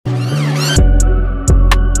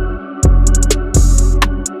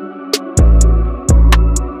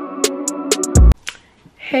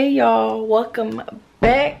Hey y'all, welcome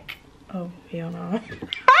back. Oh hell no.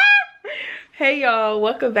 Hey y'all,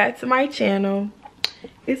 welcome back to my channel.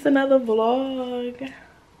 It's another vlog.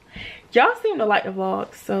 Y'all seem to like the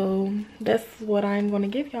vlog, so that's what I'm gonna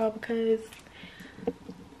give y'all because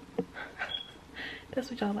that's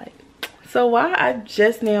what y'all like. So why I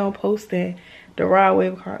just now posting the Rod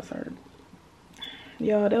Wave concert,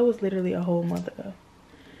 y'all, that was literally a whole month ago.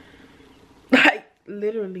 Like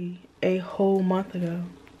literally a whole month ago.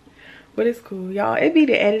 But it's cool, y'all. It be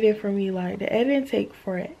the editing for me. Like the editing take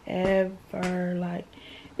forever. Like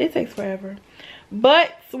it takes forever.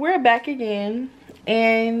 But we're back again,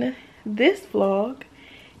 and this vlog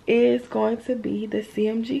is going to be the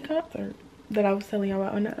CMG concert that I was telling y'all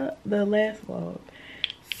about on the last vlog.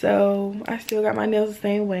 So I still got my nails the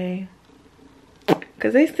same way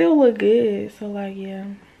because they still look good. So like, yeah,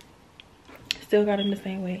 still got them the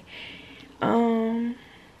same way.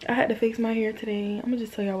 I had to fix my hair today. I'm gonna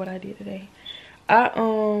just tell y'all what I did today. I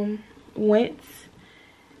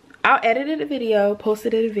edited a video,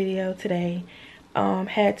 posted a video today.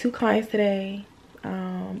 Had 2 clients today,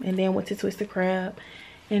 and then went to Twisted Crab,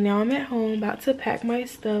 and now I'm at home about to pack my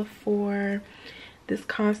stuff for this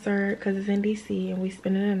concert because it's in DC and we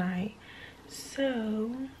spending the night.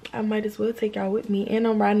 So I might as well take y'all with me, and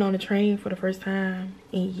I'm riding on a train for the first time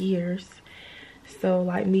in years. So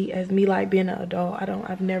like me like being an adult,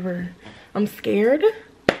 I'm scared.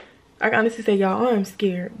 I can honestly say y'all, I'm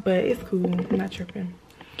scared, but it's cool. I'm not tripping.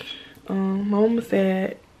 My mama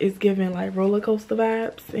said it's giving like roller coaster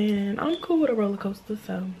vibes, and I'm cool with a roller coaster,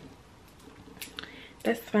 so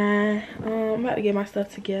that's fine. I'm about to get my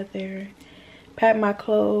stuff together, pack my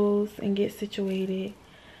clothes, and get situated.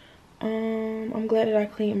 I'm glad that I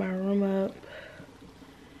cleaned my room up,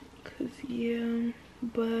 cause yeah,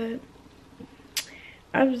 but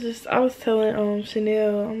I was telling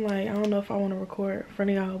Chanel, I'm like, I don't know if I want to record in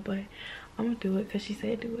front of y'all, but I'm gonna do it because she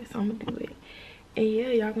said do it, so I'm gonna do it. And yeah,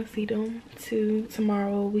 y'all can see them too.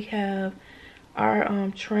 Tomorrow we have our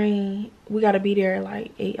train. We gotta be there at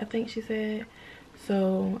like 8, I think she said.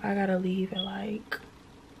 So I gotta leave at like,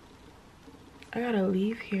 I gotta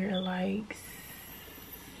leave here at like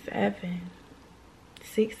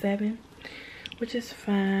 6, 7, which is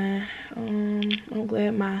fine. I'm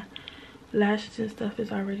glad my lashes and stuff is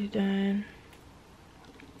already done.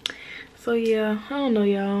 So yeah, I don't know,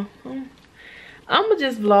 y'all. I'ma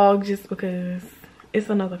just vlog just because it's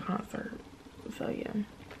another concert. So yeah,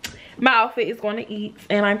 my outfit is going to eat,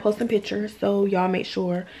 and I'm posting pictures, so y'all make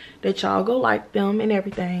sure that y'all go like them and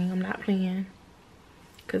everything. I'm not playing,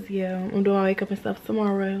 because yeah, I'm doing my makeup and stuff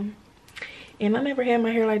tomorrow, and I never had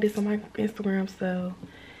my hair like this on my Instagram. So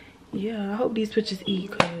yeah, I hope these pictures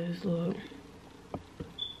eat, because look,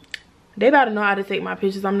 they about to know how to take my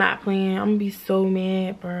pictures. I'm not playing. I'm gonna be so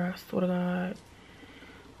mad, bro. I swear to God,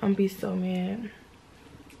 I'm gonna be so mad.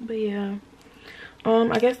 But yeah,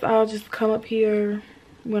 I guess I'll just come up here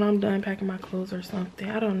when I'm done packing my clothes or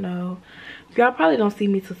something. I don't know. Y'all probably don't see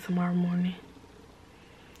me till tomorrow morning.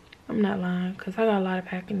 I'm not lying, because I got a lot of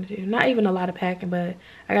packing to do. Not even a lot of packing, but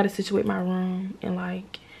I gotta situate my room and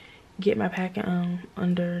like get my packing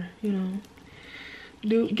under, you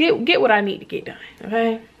know, get what I need to get done.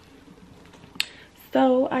 Okay.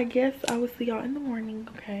 So I guess I will see y'all in the morning.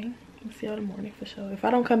 Okay, I'll see y'all in the morning for sure. If I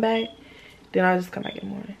don't come back, then I'll just come back in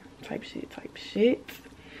the morning. Type shit.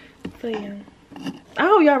 So yeah, I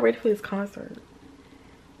hope y'all ready for this concert,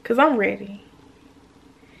 cause I'm ready.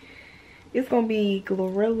 It's gonna be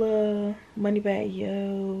Glorilla, Moneybag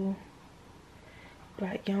Yo,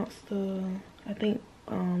 Black Youngster, I think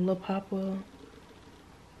Lil Papa.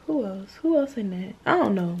 Who else in that? I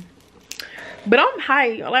don't know. But I'm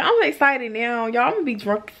hyped. Like, I'm excited now. Y'all, I'm gonna be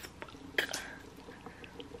drunk as fuck.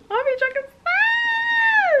 I'm gonna be drunk as fuck.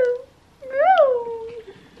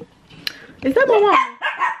 Is that my mama?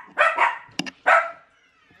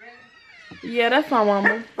 Yeah, that's my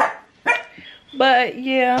mama. But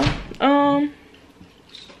yeah,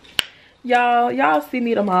 y'all see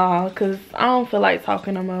me tomorrow, because I don't feel like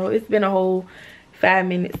talking no more. It's been a whole 5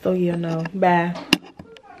 minutes, so yeah, no. Bye.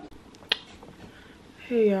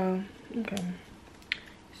 Hey y'all. Okay,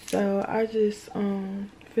 so I just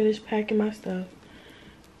finished packing my stuff,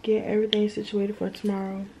 get everything situated for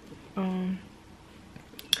tomorrow. I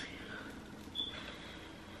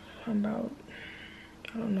don't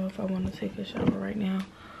know if I want to take a shower right now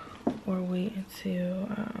or wait until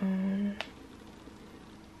I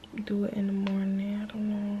do it in the morning. I don't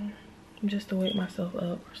know, just to wake myself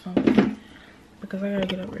up or something, because I gotta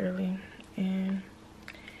get up early. And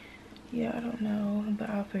yeah, I don't know, but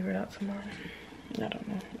I'll figure it out tomorrow. I don't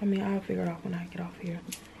know. I mean, I'll figure it out when I get off here.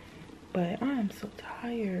 But I am so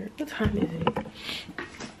tired. What time is it?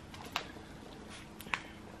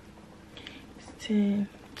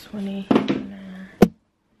 10:29.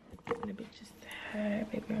 The bitch is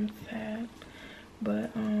tired, baby. I'm tired.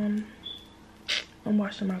 But I'm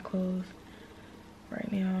washing my clothes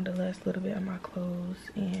right now, the last little bit of my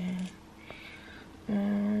clothes, and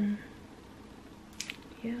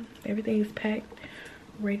yeah, everything is packed,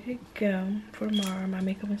 ready to go for tomorrow. My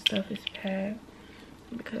makeup and stuff is packed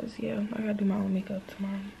because yeah, I gotta do my own makeup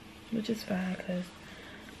tomorrow, which is fine because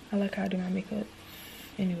I like how I do my makeup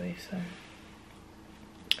anyway. So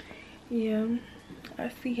yeah, I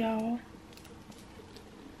see y'all.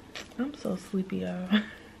 I'm so sleepy, y'all.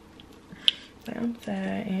 Like, I'm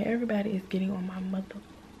tired, and everybody is getting on my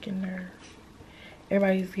motherfucking nerves.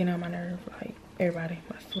 Everybody's getting on my nerves, like everybody.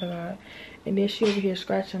 I swear to God. And then she over here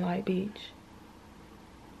scratching like, bitch,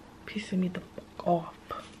 pissing me the fuck off.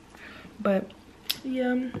 But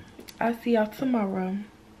yeah, I'll see y'all tomorrow.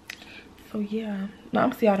 So yeah, no,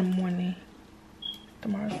 I'm see y'all in the morning.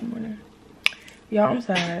 Tomorrow's the morning. Y'all, I'm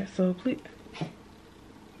tired, so please.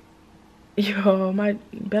 Yo, my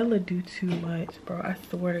Bella do too much, bro. I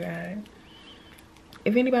swear to God.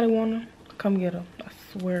 If anybody wanna, come get her. I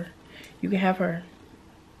swear. You can have her.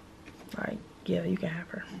 Like, yeah, you can have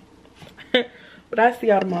her. But I'll see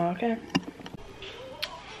y'all tomorrow, okay?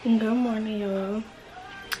 Good morning, y'all.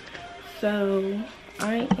 So,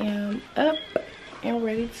 I am up and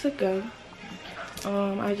ready to go.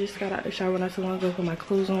 I just got out the shower not too long ago, put my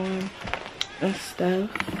clothes on and stuff.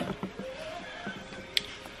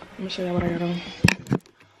 Let me show y'all what I got on.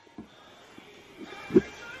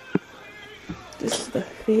 This is the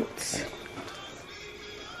fit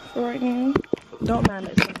for right now. Don't mind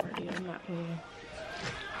that stuff right here. I'm not paying.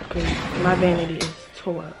 Because my vanity is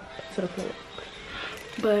tore up to the floor.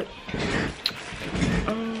 But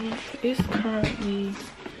it's currently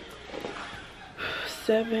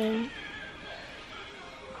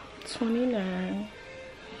 7:29,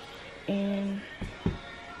 and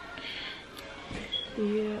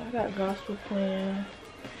yeah, I got gospel playing.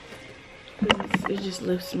 It just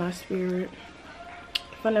lifts my spirit.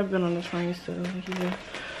 I've never been on the train, so yeah,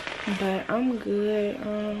 but I'm good.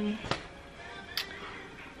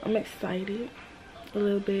 I'm excited a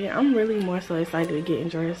little bit. I'm really more so excited to getting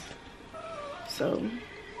dressed. So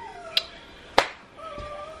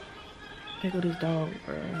here go this dog,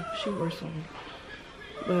 bro. She worse on me.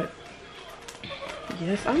 But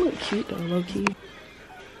yes, I look cute though, low key.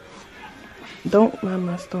 Don't mind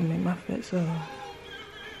my stomach, my fat self.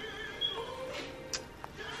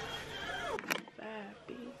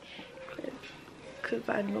 Cause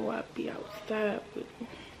I know I'll be outside with you.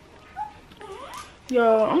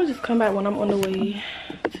 Y'all, I'm gonna just come back when I'm on the way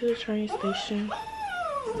to the train station.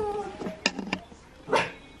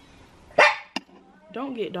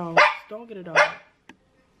 Don't get dogs. Don't get a dog.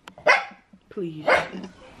 Please.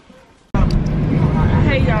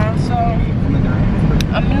 Hey y'all, so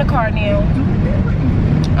I'm in the car now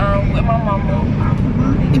with my mama,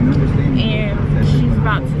 and she's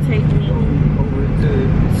about to take me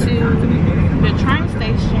to the train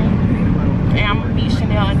station, and I'm gonna meet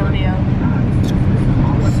Chanel and O'Neill.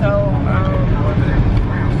 So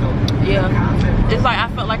yeah, it's like I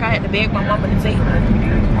felt like I had to beg my mama to take me.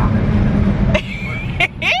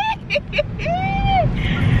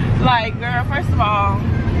 Like, girl, first of all,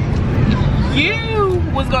 you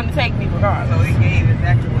was gonna take me regardless. So it gave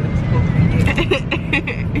exactly what it was supposed to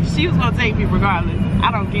be. She was gonna take me regardless.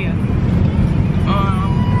 I don't care.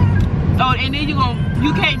 Oh, and then you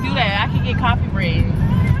can't do that. I can get copyrighted.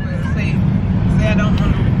 Well, say I don't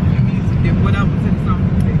want to use what I was in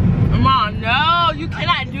something. Mom, no, you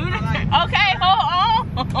cannot do that. Okay, hold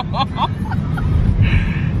on.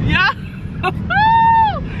 Yeah.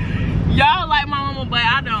 Y'all like my mama, but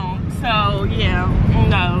I don't. So yeah,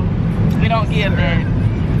 no, we don't give that.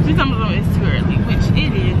 She's talking about it's too early, which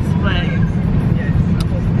it is,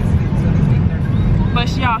 but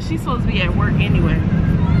y'all, she's supposed to be at work anyway.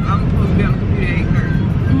 I'm supposed to be on the computer at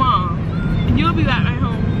 8:30. Mom, you'll be back at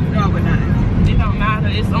home. No, but not. It don't matter.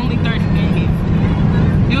 It's only 30 minutes.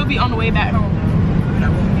 You'll be on the way back home. But I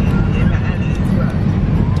won't be in my alley as well.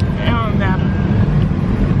 It don't matter.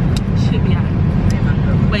 Should be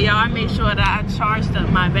alright. But y'all, I made sure that I charged up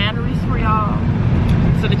my batteries for y'all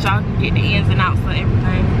so that y'all can get the ins and outs of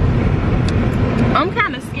everything. I'm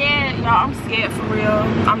kind of scared, y'all. I'm scared for real.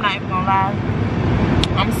 I'm not even gonna lie.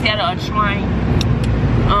 I'm scared of a train.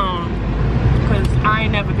 Cause I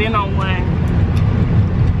ain't never been on one.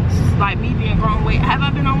 It's just like me being grown. Wait, have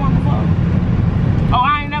I been on one before? Oh,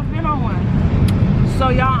 I ain't never been on one. So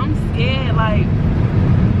y'all, I'm scared. Like,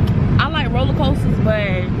 I like roller coasters,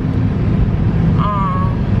 but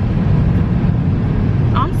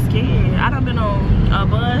I'm scared. I done been on a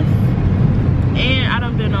bus and I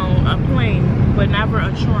done been on a plane, but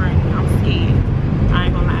insurance. I'm scared. I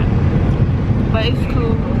ain't gonna lie. But it's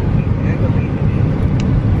cool.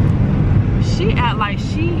 She act like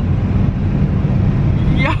she...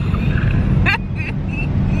 Yeah.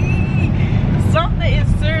 Something is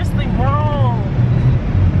seriously wrong.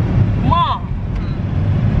 Mom.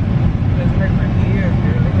 Let's hurt my ears,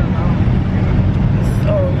 girl. Leave her alone.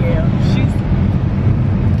 Oh yeah, she's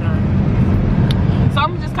done. So I'm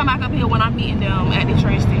gonna just come back up here when I'm meeting them at the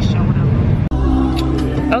train station or whatever.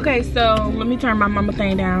 Okay, so let me turn my mama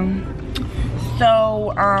thing down.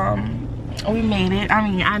 So we made it. I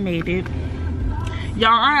mean, I made it.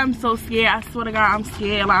 Y'all, I am so scared. I swear to God, I'm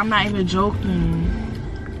scared. Like, I'm not even joking.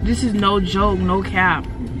 This is no joke, no cap.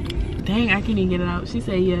 Dang, I can't even get it out. She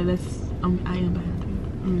said, yeah, that's I am behind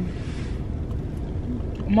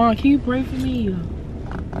you. Mom, can you pray for me?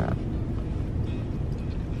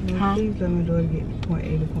 Huh? Please let my daughter get to point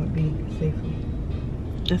A to point B safely.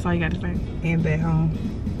 That's all you got to say. And back home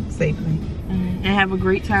safely. And have a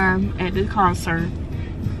great time at the concert.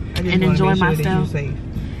 I just and enjoy make sure myself. that you're safe.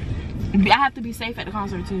 I have to be safe at the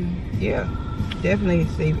concert too. Yeah, definitely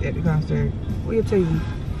safe at the concert. Where your taser?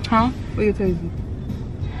 Huh? Where your taser?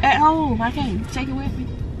 At home. I can't take it with me.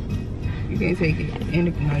 You can't take it in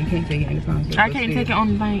the, no, you can't take it in the concert. I can't take it on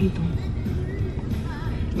the thing either.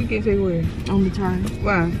 We can't take it where? On the train.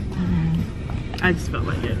 Why? I just felt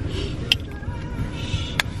like it.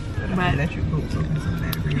 But let your boots open so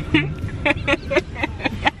bad real quick.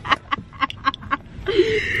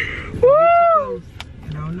 Woo!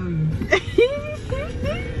 And I don't know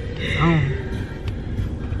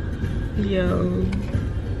you. Yo.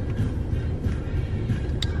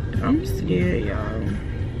 I'm scared, y'all.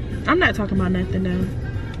 I'm not talking about nothing though.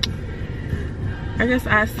 I guess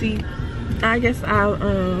I'll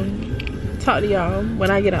talk to y'all when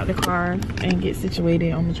I get out the car and get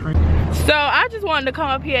situated on the train. So I just wanted to come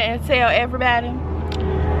up here and tell everybody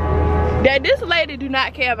that this lady do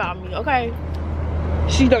not care about me, okay?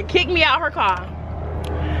 She done kick me out her car.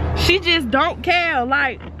 She just don't care.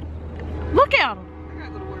 Like, look at her.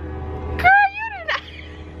 Girl, you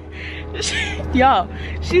did not. Y'all,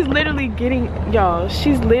 she's literally getting,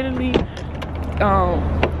 she's literally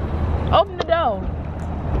open the door.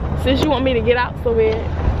 Since you want me to get out so bad.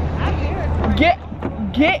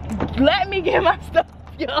 Let me get my stuff,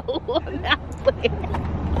 yo. Not playing.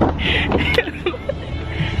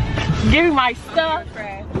 Give me my stuff.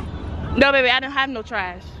 No, baby, I don't have no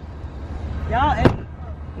trash. Y'all,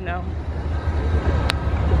 no.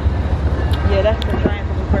 Yeah, that's the train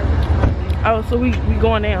for the perfect. Oh, so we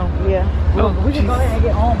going now? Yeah. Oh, we can go ahead and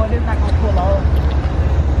get on, but it's not gonna pull off.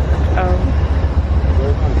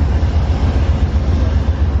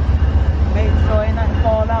 Maybe so ain't nothing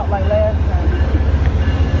fall out like last time.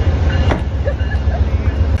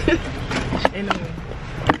 Anyway,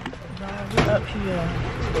 we up here.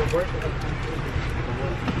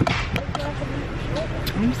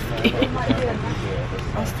 I'm scared.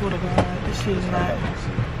 I swear to God, this shit is not.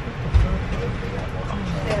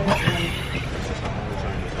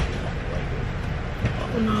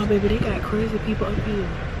 Oh no, baby, they got crazy people up here.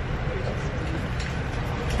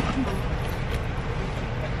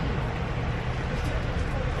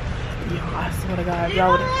 Yo, I swear to God,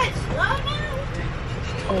 y'all.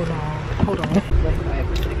 Hold on.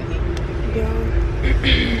 Yo,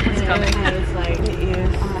 it's coming. It's like it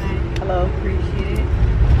is. Hello. Appreciate it.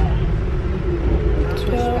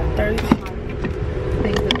 12:30. I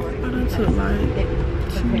done took like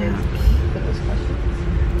 2 naps.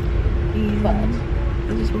 And I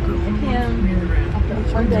just woke up. After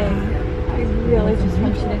one day, I really just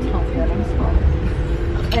want you to tell me that I'm smart.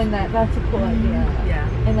 And that's a cool idea.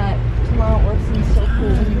 Yeah. And that tomorrow work seems so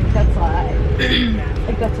cool. That's why.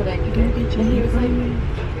 Like that's what I needed. And he was like,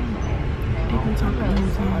 They've been talking all the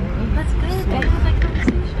time. that's good. I had that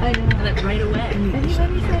conversation. I know. Like right away. And he said,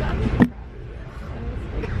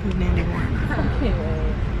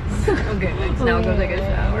 Okay, so now I'll go take a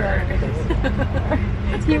shower.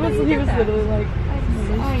 he was literally like,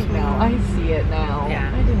 I know, I see it now.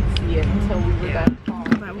 Yeah. I didn't see it until we were back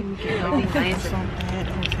home. Everything nice. I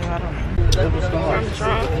don't know. I'm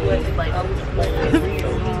drunk with like I'm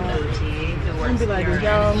be like,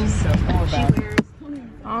 y'all.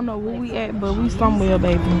 I don't know where we at, but we somewhere,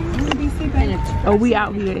 baby. Oh, we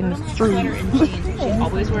out here in the street. She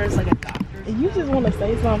always wears like a doctor. You just want to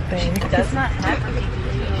say something. Does not have to be.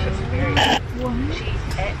 She's very.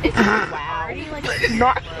 It's already like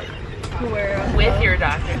Not with your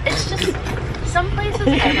doctor. It's just some places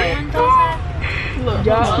everyone does that. look,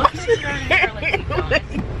 y'all. Most places around here are like, you don't.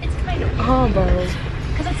 It's kind of Bro.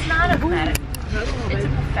 because it's not a medical. It's a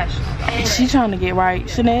professional doctor. She trying to get right.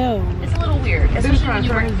 Chanel. It's a little weird, especially when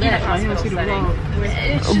you were in a hospital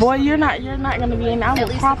setting. Boy, you're not gonna be in. I will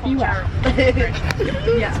crop you out.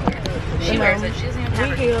 Yeah. She wears it. She doesn't even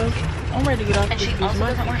have her. I'm ready to get off And this she bitch. also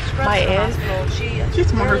doesn't wear scrubs My in the ass. hospital.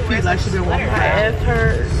 She's on her feet like she been walking My ass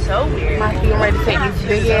hurts. So weird. My feet, I'm ready to take these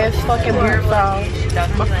big ass fucking boots off. She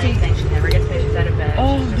doesn't do anything. She never gets pictures out of bed.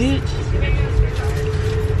 Oh, bitch.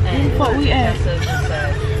 And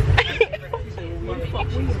Where the fuck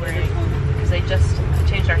we at? Because they just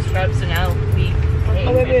changed our scrubs, so now we pay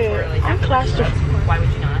mandatorily. I'm claustrophobic. Why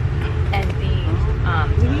would you not? And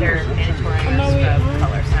they're mandatory scrub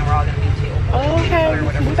colors. Now we're all gonna be too. Oh, okay.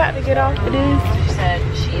 We about to get off of this. She said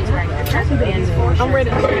she's wearing her dress bands for. I'm ready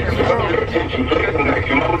to get drunk.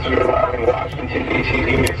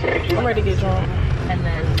 I'm ready to get drunk. And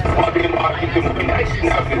then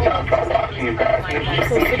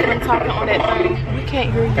So sick of them talking on that thing. We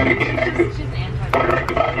can't hear you.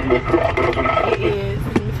 It is.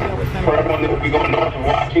 Let me tell you what's For everyone that will be going north of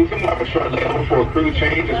Washington, we have a short layover for a crew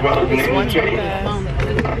change as well as an engine change.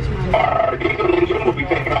 Our diesel engine will be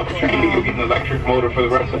taken off the train. You'll get an electric motor for the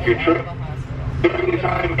rest of your trip. During the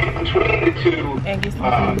time in between the two,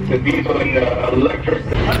 the diesel and the electric.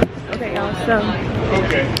 Okay, y'all, so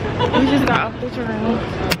we just got off the train.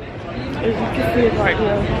 As you can see it right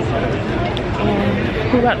here.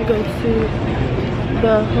 And we're about to go to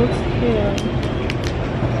the hotel.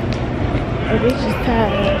 Oh, this is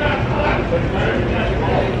tired.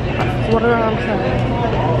 What are I'm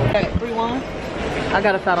tired? 3-1. I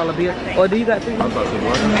got a $5 bill. Or do you got 3? Is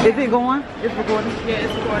it going? It's recording. Yeah,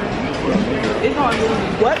 it's recording. It's on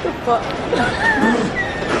YouTube. What the fuck?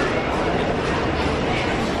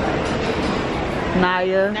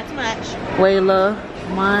 Naya. Not too much. Wayla.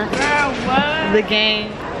 Month. Girl, what? The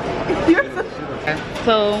game.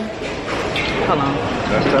 So, hold on.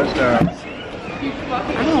 That's touchdown. I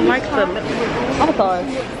don't like the I'm sorry.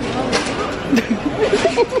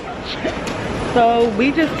 So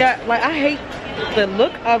we just got, like, I hate the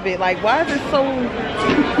look of it. Like, why is it so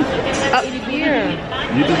up here?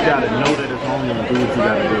 You just gotta know that it's home and do what you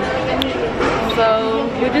gotta do. So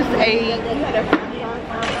we just ate.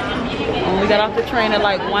 And we got off the train at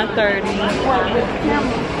like 1:30.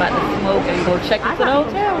 About to smoke and go check into the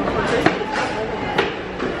hotel.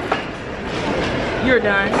 You're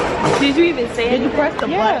done. Did you even say it? Did you press the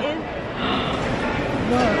button?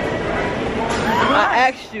 I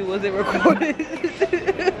asked you, was it recorded?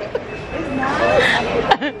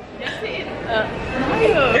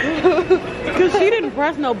 Because she didn't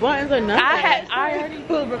press no buttons or nothing. I already.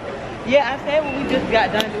 Yeah, I said when we just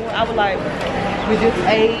got done doing, I was like, we just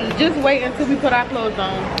ate. Just wait until we put our clothes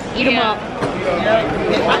on. Eat them up.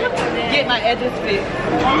 Get my edges fixed.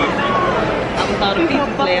 I was on the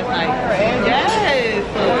pieces last night. Yes.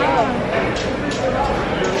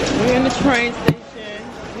 We're in the train station.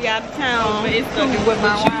 We out of town. It's something with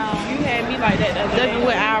my round. You had me like that the other day.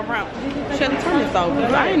 With our round. Shut turn this off.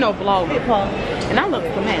 I ain't no vlog. And I look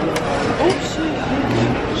commanding. Oh shit.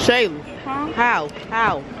 Shayla. Huh?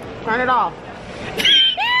 How? Turn it off.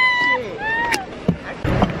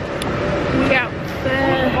 We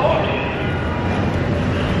outside.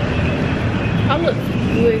 I look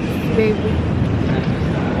good, baby.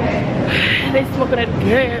 They smoking that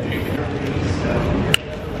gas.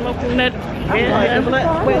 Smoking that gas.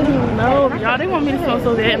 No, y'all, they want me to smoke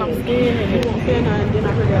so bad and I'm scared.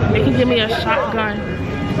 They can give me a shotgun.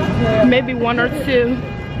 Maybe 1 or 2.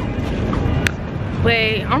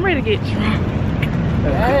 Wait, I'm ready to get drunk.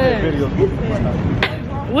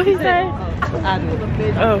 What he say? I do.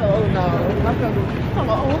 Oh. No.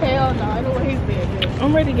 Oh, hell no. I know what he said.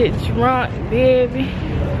 I'm ready to get drunk, baby.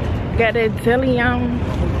 Got that jelly on.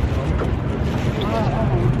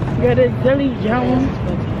 Got that jelly on.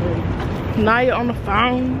 Naya on the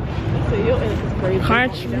phone.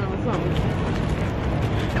 Country.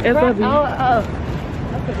 It's gonna be.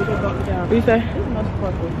 What you say?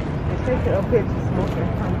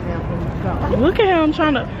 Look at him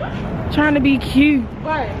trying to be cute.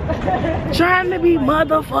 Trying to be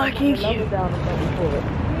motherfucking cute.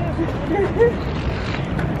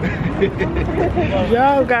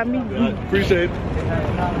 Y'all got me. Appreciate it.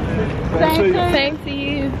 Same to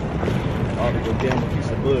you. I'll go get him a piece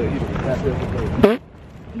of bud.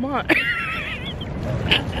 Come on.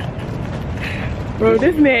 Bro,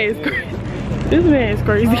 this man is crazy. This man is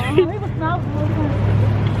crazy.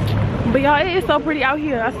 But y'all, it is so pretty out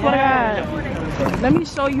here. I swear to God. Let me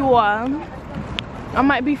show you all. I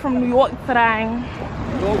might be from New York today.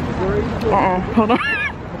 Hold on.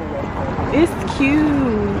 It's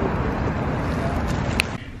cute.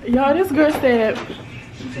 Y'all, this girl said.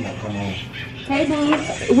 Hey,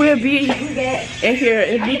 boo. We'll be in here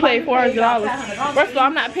if we pay $400. First of all,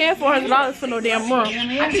 I'm not paying $400 for no damn room.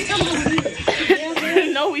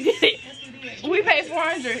 No, we didn't. We paid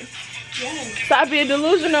 $400. Stop being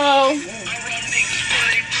delusional.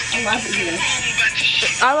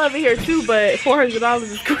 I love it here too, but $400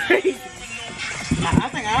 is crazy. I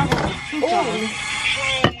think I'll go with 2 times.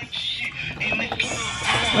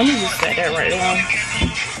 Let me just set that right now.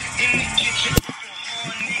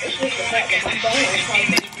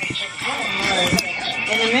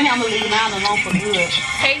 In a minute, I'm gonna leave mine alone for good.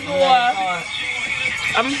 Hey, boy.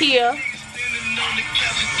 I'm here.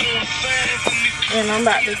 And I'm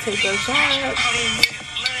about to take a shot.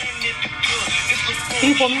 Can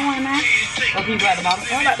you pour me one now? Or can you grab the bottle?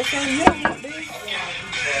 I'm about to say, you don't want this.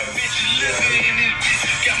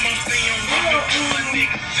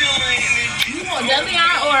 You want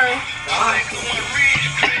Delion or?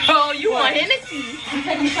 Oh, you want Hennessy? I'm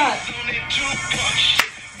taking a shot.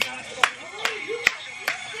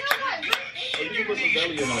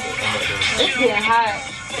 It's getting hot.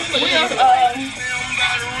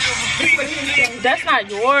 That's not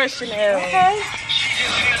yours, Chanel. Okay.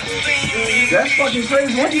 That's fucking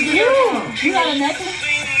crazy. Where'd you get that from? You got a necklace?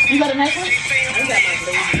 You got a necklace?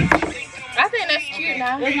 I think that's cute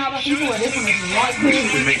now. There's not much people with this one if you want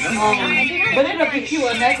to. But it'll be cute,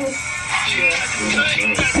 a necklace.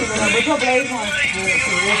 With your blades on.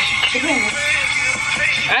 Depends.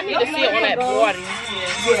 I need to see it on that body.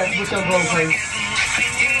 Yeah, with your gold plate.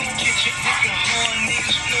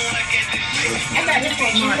 I got this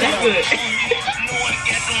one. That's good.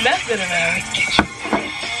 That's good enough.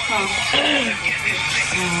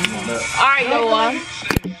 Alright, Noah.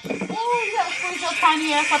 Oh, you gotta squeeze your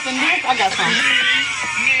tiny ass up in this. I got some.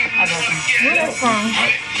 Where that's from?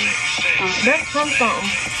 That's from something.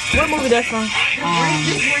 What movie that's from?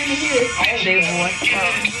 Big boy.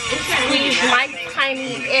 Squeeze my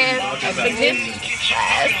tiny ass up in this.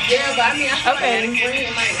 Yeah, but I mean, I feel Okay.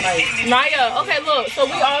 like Naya, okay, look. So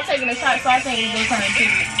we all taking a shot, so I think it's gonna turn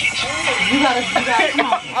pink. You gotta, come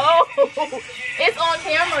on. Oh, it's on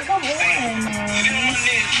camera. Come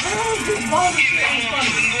on.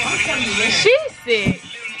 She's sick.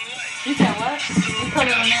 You said what? You put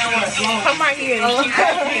it on there what? Come right here. I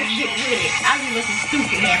be looking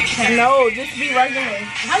stupid now. No, just be regular.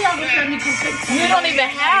 How y'all gonna tell me to You don't even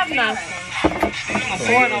have nothing. I'm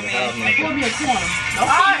pouring on me. Pour me a corner. Don't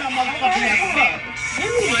put me no motherfucking half a cup. Give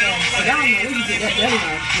me the gun. Y'all know where you get that belly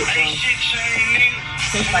on shit from.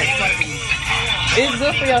 Tastes like fucking. It's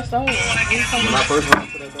good for your soul. When I first went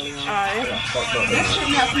to that belly on, Alright. I fucked up. That shit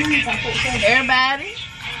not clean. I put that. Everybody.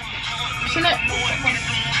 Shouldn't it?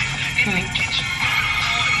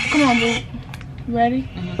 Come on, boo. You ready?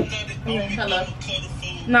 Okay. Hello.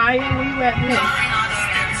 Naya, where you at?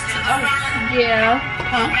 Yeah.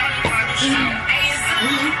 Huh?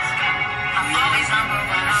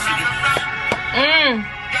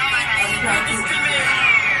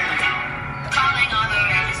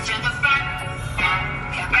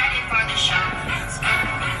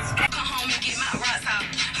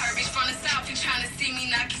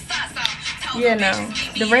 Yeah, no.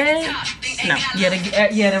 The red? No.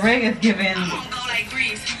 Yeah, the red is giving.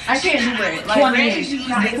 I can't do red.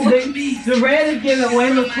 28. The red is giving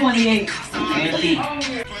Wayla 28.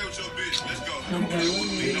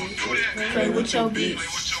 Play with your bitch.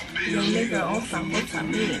 Your nigga on some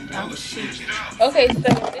mean. Oh shit. Okay, so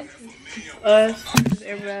this is us, this is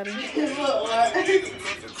everybody.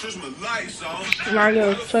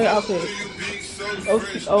 Mario, show your outfit.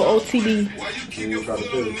 OOTD.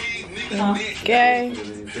 Okay.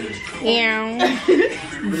 Yeah.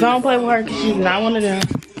 Don't play with her because she's not one of them.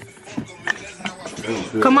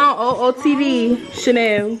 Come on, OOTD,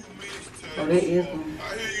 Chanel. Oh, that is one.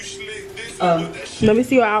 Let me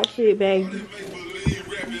see your outfit, baby.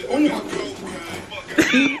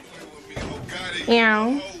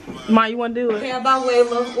 Yeah. Ma, you want to do it? Okay, about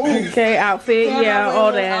Wayla. Ooh. Okay, outfit, yeah,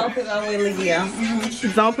 all that. Outfit about Wayla, yeah.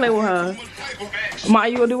 Don't play with her. Ma,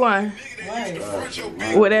 you want to do one?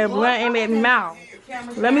 With that blunt in that mouth.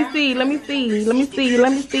 Let me see, let me see, let me see,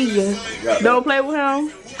 let me see you. Don't play with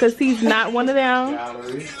him, because he's not one of them.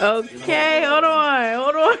 Okay, hold on,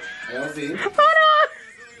 hold on. Hold on.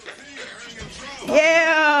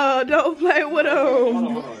 Yeah, don't play with him.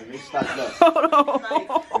 Hold on. Let me stack up. Hold on.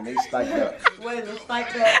 Let me stack up. Wait, let's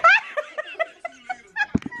spike that.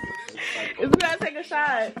 We gotta take a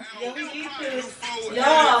shot. Yeah, we need to. I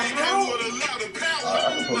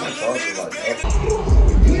can put my sauce like that.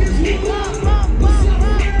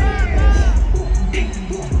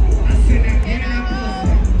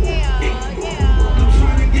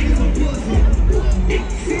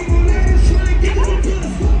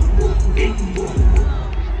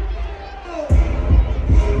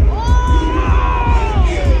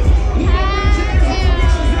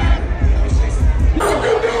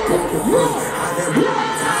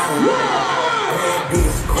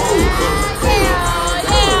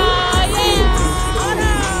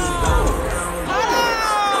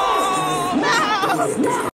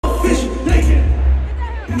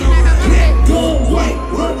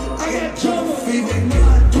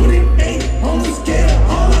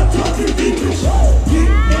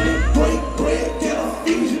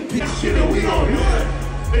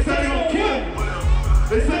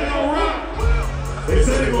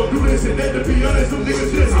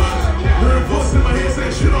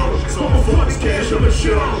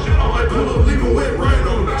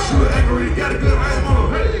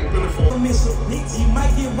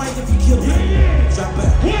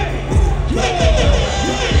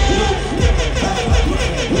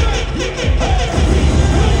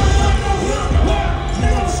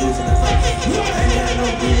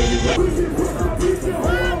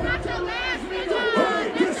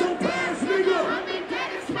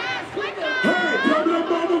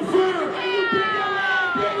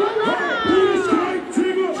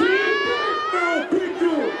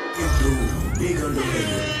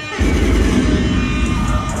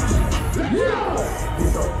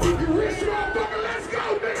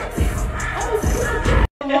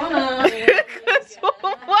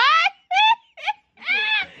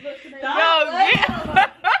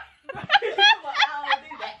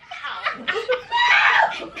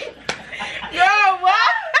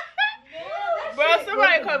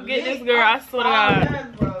 swear to God. Yes,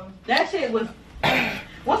 bro. That shit was.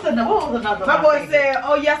 What was another? My boy said,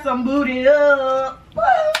 "Oh yes, I'm booted up."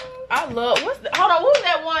 I love. Hold on. What was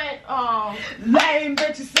that one? Lame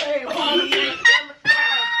bitches say.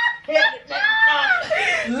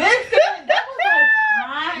 Listen, that was a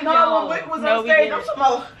time. No, when Wick was on stage, I'm talking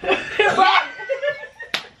about.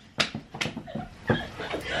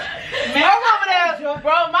 Man, I'm over there,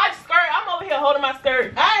 bro. My skirt. I'm over here holding my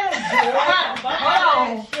skirt. Hold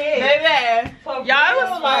on, Baby. Y'all, it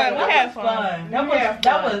was fun. We had fun.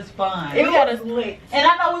 That was fun. It was lit. And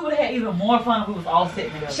I know we would have had even more fun if we was all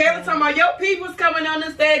sitting there. Shayla talking about your people's coming on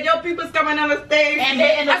the stage. Your people's coming on the stage.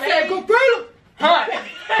 And I said, go through. No,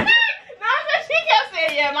 she kept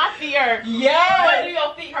saying, yeah, my feet hurt. Yeah. But do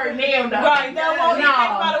your feet hurt now, though? Right. That won't even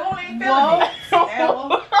think about it. Won't even feel it.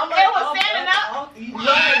 It was standing up.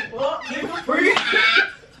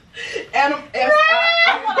 And I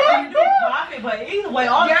want to see you do profit, but either way,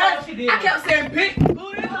 all the time she did. I kept saying big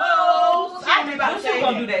booty hoes. I knew she was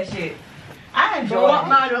gonna do that shit. I enjoyed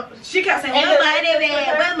it. She kept saying, "What money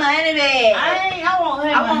bag? What money bag?" I won't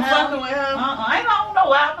fucking with him. I don't know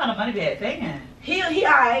why I'm not a money bag fan. He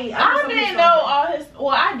alright. I didn't know all his. Well,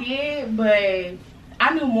 I did, but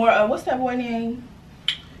I knew more of. What's that boy name?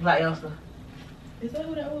 Like Elsa. Is that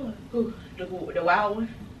who that was? Who? The wild one.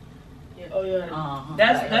 Yeah. Oh yeah.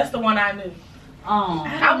 That's the one I knew.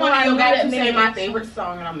 I wanted your guy to say my favorite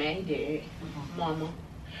song, and I'm mad he did. Mama.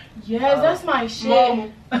 Yes, that's my shit.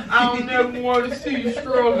 Mama, I don't never want to see you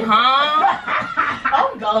struggle. Huh?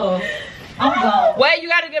 I'm gone. Wait, you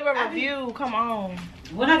gotta give a review. Come on.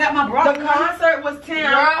 When I got my bra, The concert was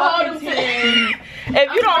 10. Hold them 10.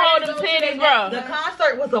 If you don't hold them 10, bro. the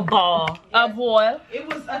concert was a ball. A boy. It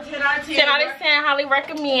was a 10 out of 10. 10 out of 10, highly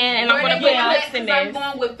recommend. And I'm gonna put clips in I'm this.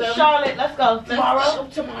 going with them. Charlotte, let's go.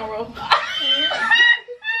 Tomorrow.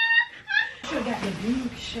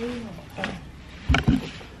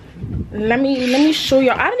 Let me show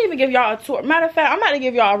y'all. I didn't even give y'all a tour. Matter of fact, I'm about to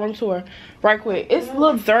give y'all a room tour right quick. It's a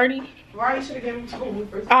little dirty. Right, you should have given me two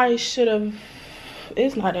first. I should have.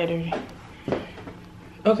 It's not that dirty.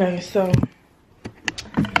 Okay, so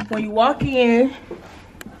when you walk in,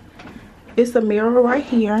 it's a mirror right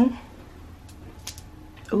here.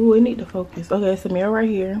 Ooh, it need to focus. Okay, it's a mirror right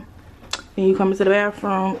here. Then you come into the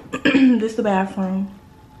bathroom. This is the bathroom.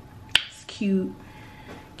 It's cute.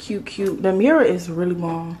 Cute. The mirror is really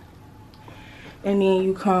long. And then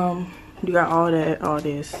you come, you got all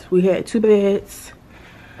this. We had 2 beds.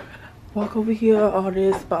 Walk over here, all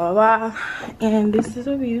this, blah, blah, blah. And this is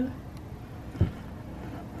a view.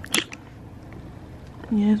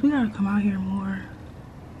 Yes, we gotta come out here more.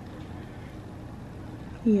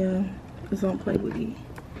 Yeah, just don't play with it.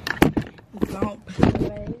 Don't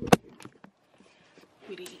play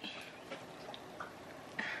with it.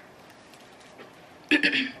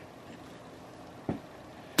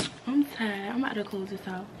 I'm tired. I'm about to close this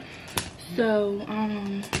out. So,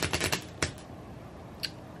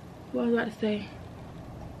 what was I about to say?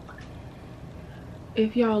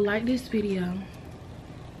 If y'all like this video,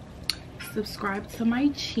 subscribe to my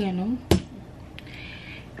channel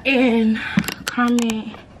and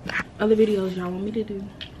comment other videos y'all want me to do,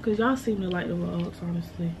 because y'all seem to like the vlogs,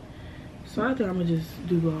 honestly. So I think I'm gonna just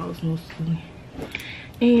do vlogs mostly.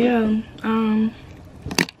 And yeah, I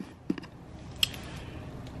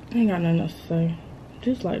ain't got nothing else to say.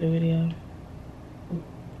 Just like the video.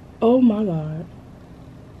 Oh my god.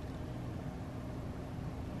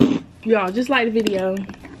 Y'all, just like the video.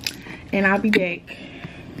 And I'll be back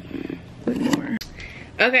with more.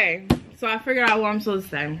 Okay, so I figured out what I'm supposed to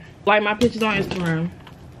say. Like my pictures on Instagram.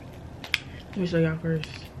 Let me show y'all first.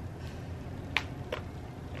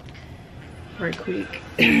 Right quick.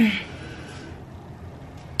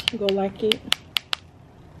 Go like it.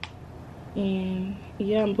 And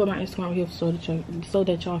yeah, I'm gonna put my Instagram here so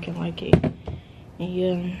that y'all can like it. And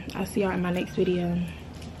yeah, I'll see y'all in my next video.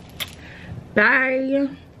 Bye.